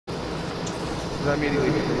I immediately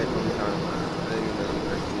get the headphones on. I didn't even know you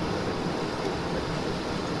were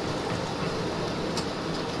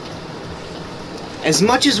actually. As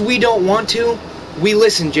much as we don't want to, we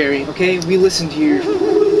listen, Jerry, okay? We listen to your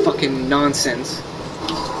fucking nonsense.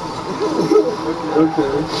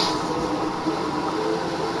 Okay.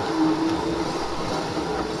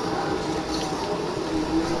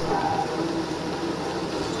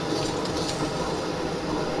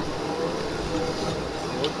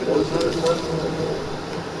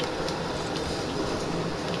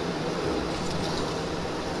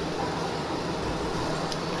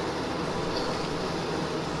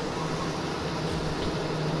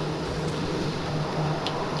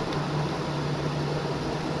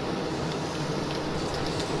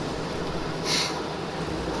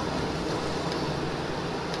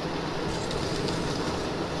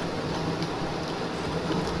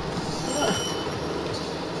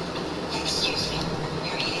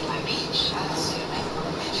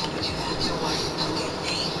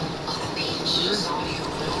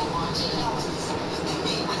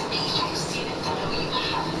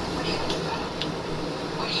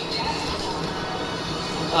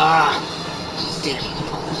 Ah, damn.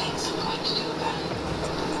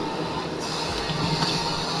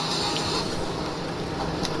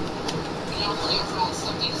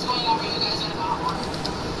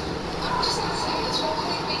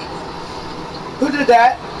 Who did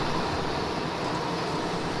that?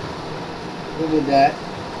 Who did that?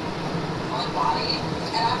 My body,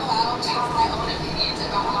 and I'm allowed to have my own opinions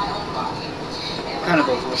about my own body. Kind of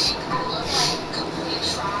hopeless. I look like complete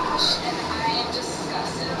trash, and I am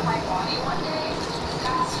disgusted with my body one day.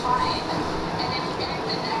 That's fine. And then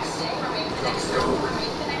the next day, or maybe the next hour, or maybe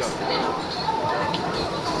the next minute, I'm like, you know what? I really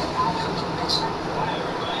look like a bad compliment. Hi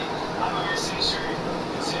everybody, I'm a researcher.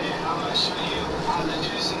 Today I'm going to show you how the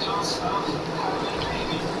do's and don'ts of having a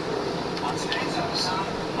baby. On today's episode,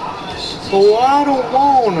 I'm going to show you. Oh, I don't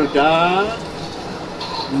wanna die.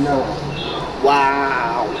 No.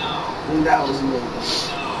 Wow. That was me.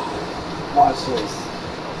 Watch this.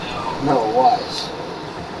 No, watch.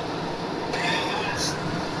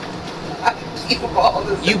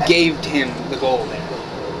 You gave him the goal there.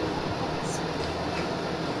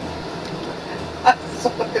 I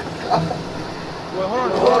swear to God. Well,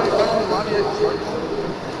 hold on.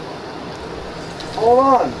 Hold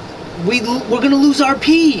on. We're gonna lose our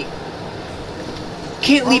P.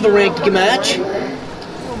 Can't leave a ranked match.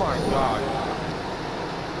 Oh my god.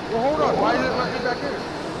 Well, hold on. Why is it letting me back in?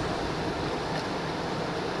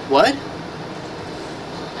 What?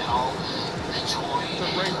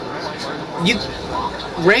 You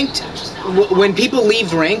ranked when people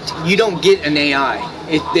leave ranked, you don't get an AI.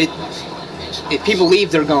 If people leave,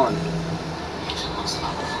 they're gone.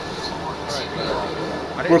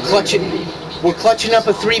 We're clutching up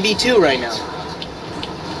a 3v2 right now.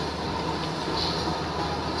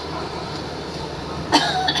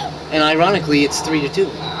 And ironically, it's 3-2.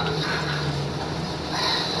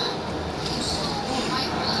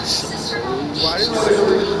 Why didn't we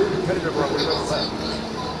competitive run with us left?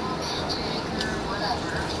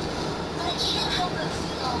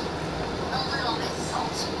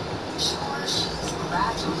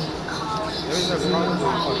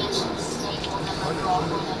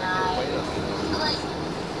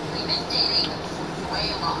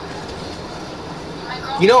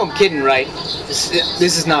 You know I'm kidding, right? This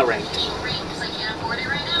is not ranked.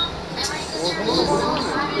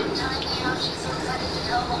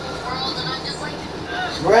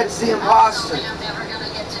 Red's the imposter.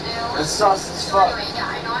 That's sus as fuck.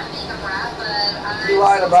 You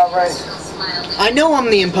lied about Ray. I know I'm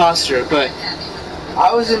the imposter, but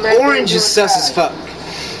I was in Med Bay Orange is doing sus as tabs.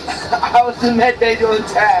 fuck. I was in Med Bay doing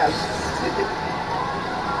tabs.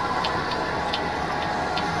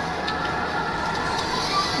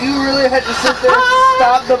 You really had to sit there and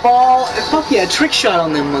stop the ball and Fuck yeah, trick shot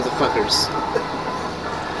on them motherfuckers.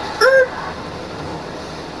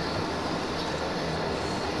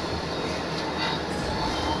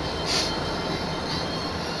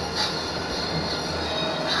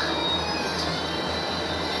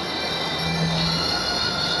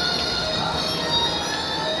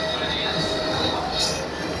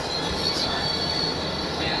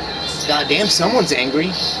 Goddamn, someone's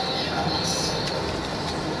angry.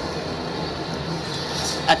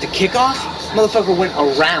 At the kickoff, motherfucker went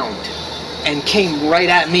around and came right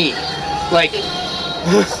at me. Like, he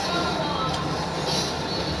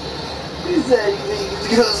said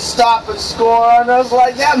he's gonna stop and score on us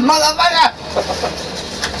like that, motherfucker!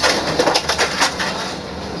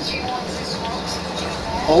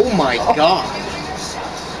 oh my god.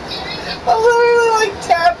 I literally like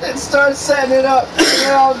grabbed it, started setting it up, and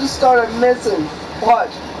they all just started missing.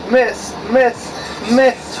 Watch. Miss.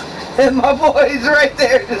 And my boy's right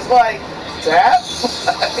there just like, tap?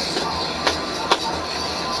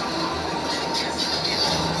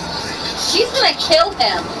 She's gonna kill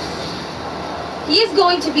him. He is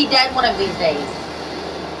going to be dead one of these days.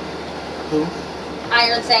 Who?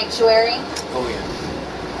 Iron Sanctuary. Oh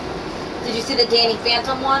yeah. Did you see the Danny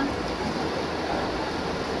Phantom one?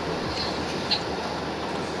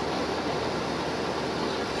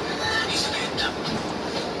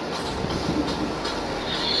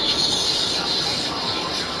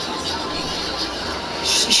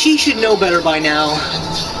 She should know better by now.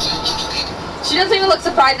 She doesn't even look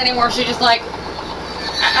surprised anymore. She's just like,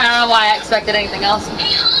 I don't know why I expected anything else.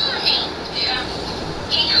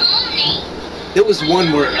 There was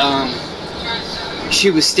one where she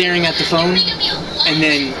was staring at the phone, and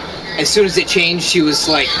then as soon as it changed, she was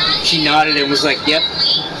like, she nodded and was like, yep.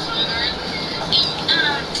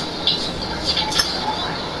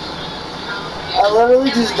 I literally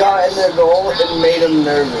just got in their goal and made them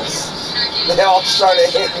nervous. They all started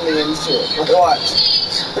hitting me and shit. Like, watch.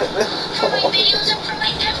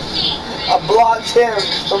 I blocked him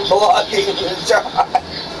from blocking the drive.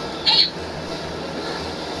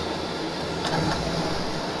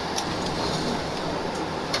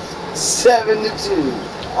 Seven to 2.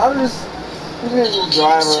 I'm just gonna just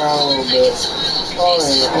drive around a little bit. Hold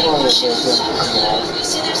on,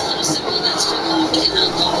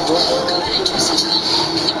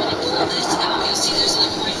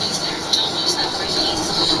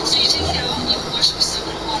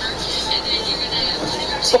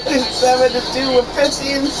 It's 7 to 2 with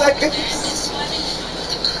 15 seconds.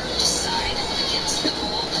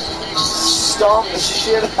 Stomp the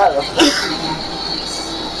shit out of him.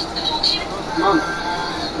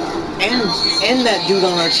 And that dude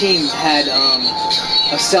on our team had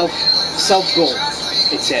a self goal.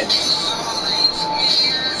 It said.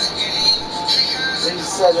 They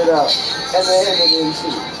just set it up and they hit it in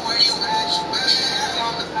too.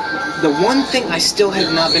 The one thing I still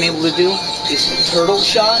have not been able to do is the turtle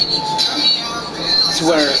shot. It's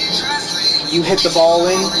where you hit the ball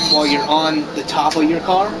in while you're on the top of your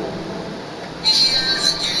car.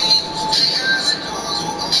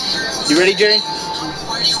 You ready, Jerry?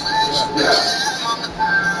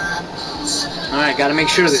 Alright, gotta make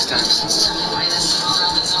sure this time.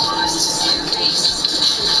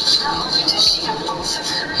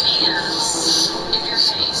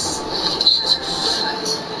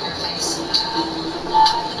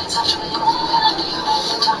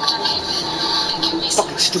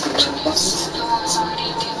 Fucking stupid round buttons.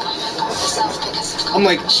 I'm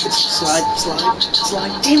like, slide.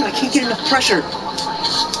 Damn, I can't get enough pressure.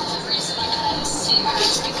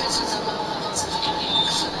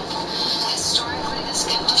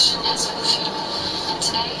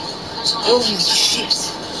 Holy shit.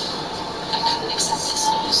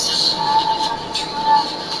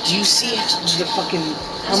 Do you see the fucking,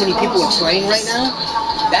 how many people are playing right now?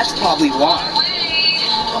 That's probably why.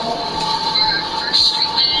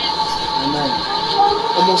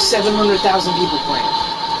 Almost 700,000 people playing.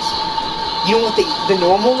 You know what the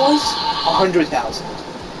normal was? 100,000.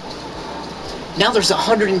 Now there's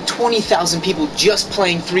 120,000 people just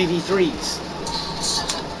playing 3v3s.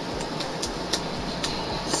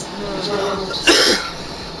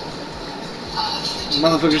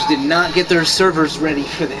 Motherfuckers did not get their servers ready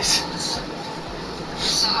for this.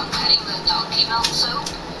 So I'm cutting the donkey milk soap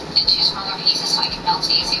into smaller pieces so I can melt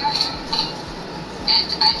easier.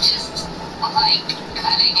 And I just like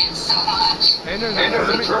cutting it so much.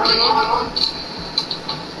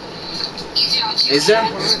 Is there?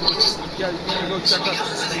 Yeah, you can go check out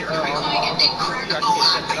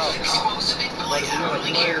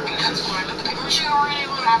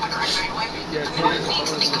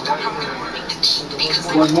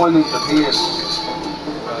There's one in the beer.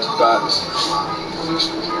 Got it.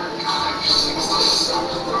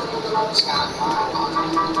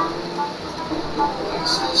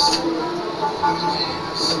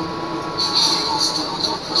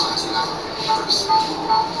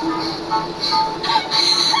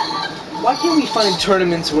 Why can't we find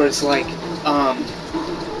tournaments where it's like,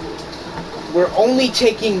 we're only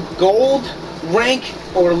taking gold, rank,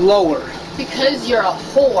 or lower? Because you're a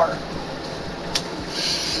whore.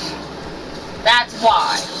 That's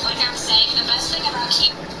why. Like I'm saying, the best thing about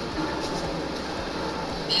keep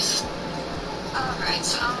is... Alright,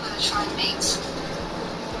 so I'm gonna try and make some...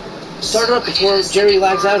 Start it up before Jerry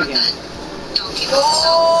lags out again. Donkey milk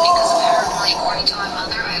soap, because apparently, according to my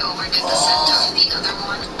mother, I overdid the scent on the other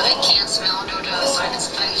one, but I can't smell due to a sinus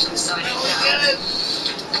infection, so I don't know.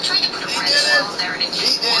 I tried to put a friends were all there and it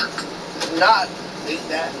didn't work. Not eat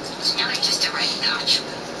that. So now I just a red notch.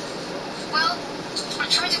 Well, I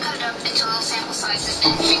tried to cut it up into little sample sizes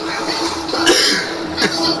and figure out that I'm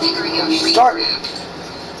still figuring out street Start. crap.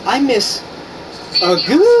 I miss The a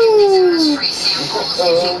idea was to give these good free samples.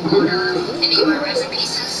 If you order any of my resin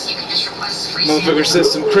pieces, you can just request a free motherfucker sample.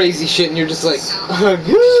 says some crazy shit and you're just like, So, a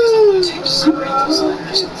good.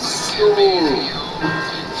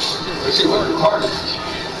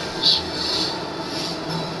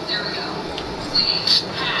 there we go.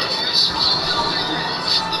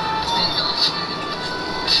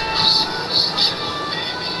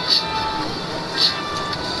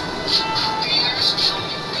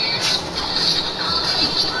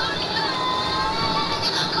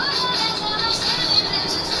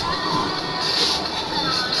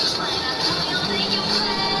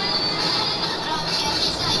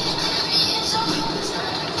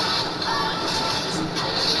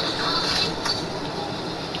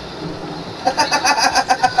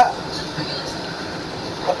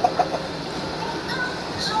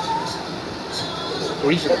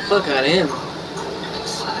 We have Griefing the fuck out of him.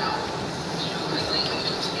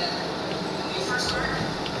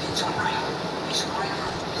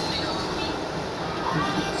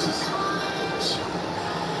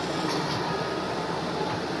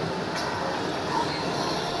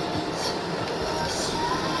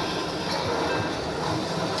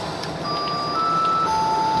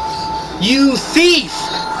 You thief!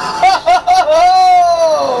 I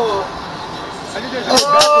think there's no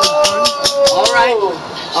backwards, son.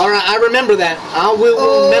 Alright, I remember that. I will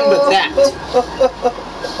remember that.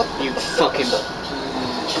 You fucking...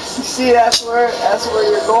 See, that's where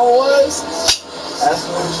your goal was. That's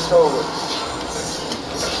where you stole it.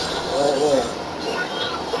 Right there.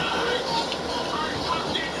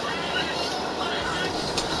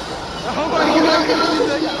 Oh my god!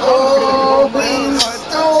 Oh, please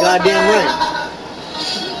stole Goddamn it. right.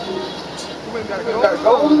 You went and You got gotta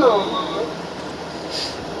go though.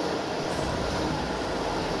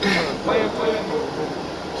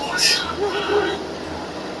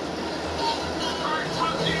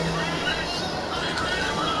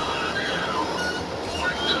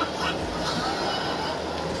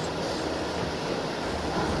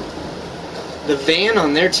 The van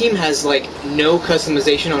on their team has like no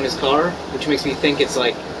customization on his car, which makes me think it's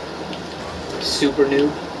like super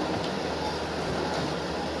new.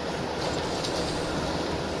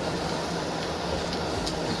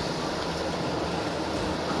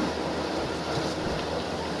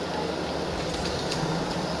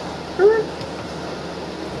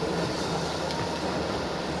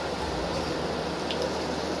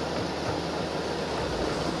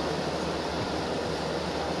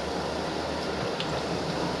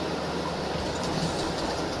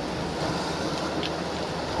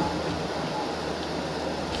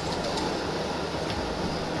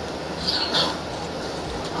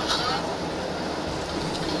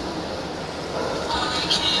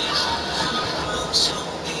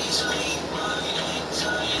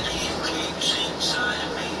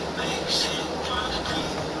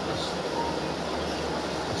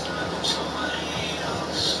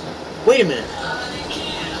 Wait a minute.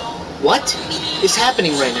 What is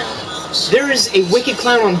happening right now? There is a wicked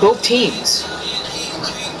clown on both teams.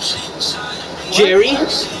 Jerry?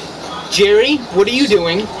 Jerry, what are you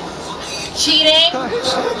doing? Cheating.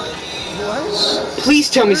 What? Please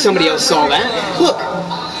tell me somebody else saw that. Look,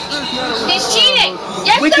 He's cheating.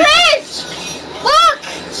 Yes, Wicked- there is. Look.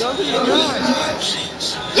 No, there's not.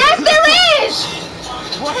 Yes, there is.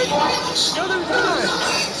 What? No,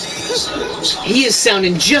 there's not. he is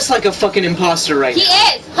sounding just like a fucking imposter right He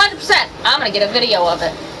now. is. 100%. I'm gonna get a video of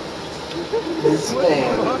it. This man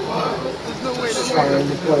There's no way is this trying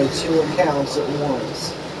to play 2 accounts at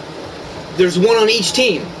once. There's one on each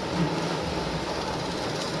team.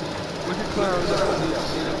 Wicked clowns.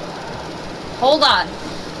 Hold on.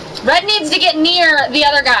 Red needs to get near the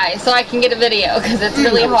other guy so I can get a video because it's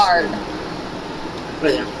really hard.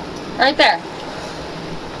 Right there. Right there.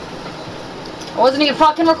 I wasn't even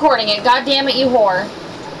fucking recording it. God damn it, you whore.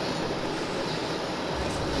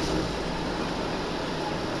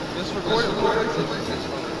 Just record it.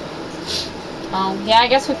 Oh, yeah, I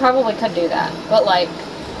guess we probably could do that. But, like,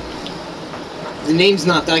 The name's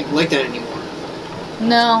not like that anymore.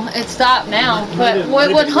 no, it stopped now. But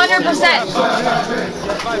 100%.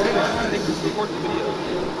 5 minutes. They can record the video.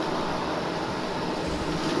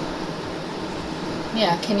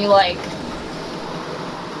 Yeah, can you, like,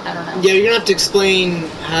 I don't know. Yeah, you're gonna have to explain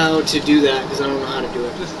how to do that because I don't know how to do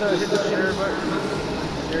it. Just hit the share button.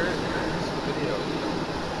 Share it. Video.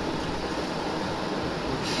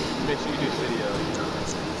 Make sure you do video.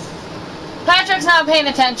 Patrick's not paying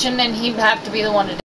attention, and he'd have to be the one to do it.